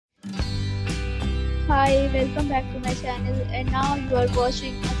Hi, welcome back to my channel, and now you are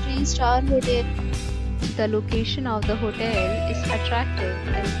watching a 3-star hotel. The location of the hotel is attractive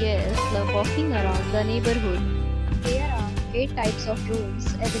and guests love walking around the neighborhood. There are 8 types of rooms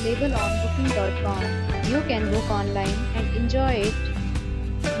available on booking.com. You can book online and enjoy it.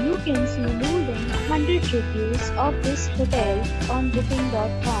 You can see more than 100 reviews of this hotel on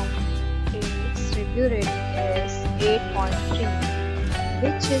booking.com, Its review rating is 8.3.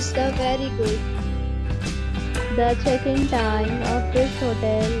 which is the very good. The check-in time of this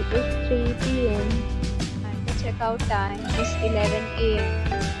hotel is 3 p.m. and the checkout time is 11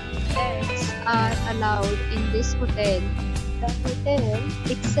 a.m. Pets are allowed in this hotel. The hotel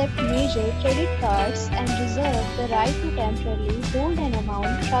accepts major credit cards and reserves the right to temporarily hold an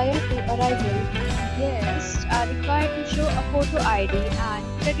amount prior to arrival. Guests are required to show a photo ID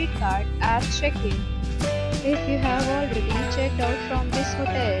and credit card at check-in. If you have already checked out from this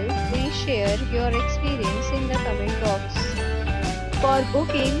hotel, please share your experience in the comment box. For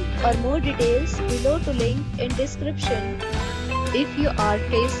booking or more details, below to link in description. If you are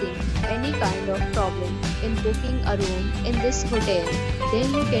facing any kind of problem in booking a room in this hotel,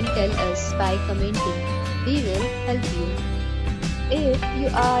 then you can tell us by commenting. We will help you. If you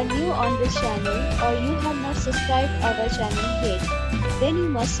are new on this channel or you have not subscribed our channel yet, then you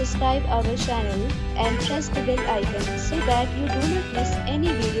must subscribe our channel and press the bell icon so that you do not miss any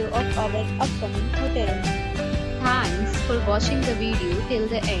video of our upcoming hotel. Thanks for watching the video till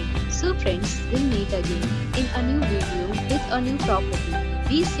the end. So friends, we'll meet again in a new video with a new property.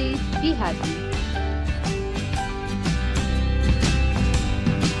 Be safe, be happy.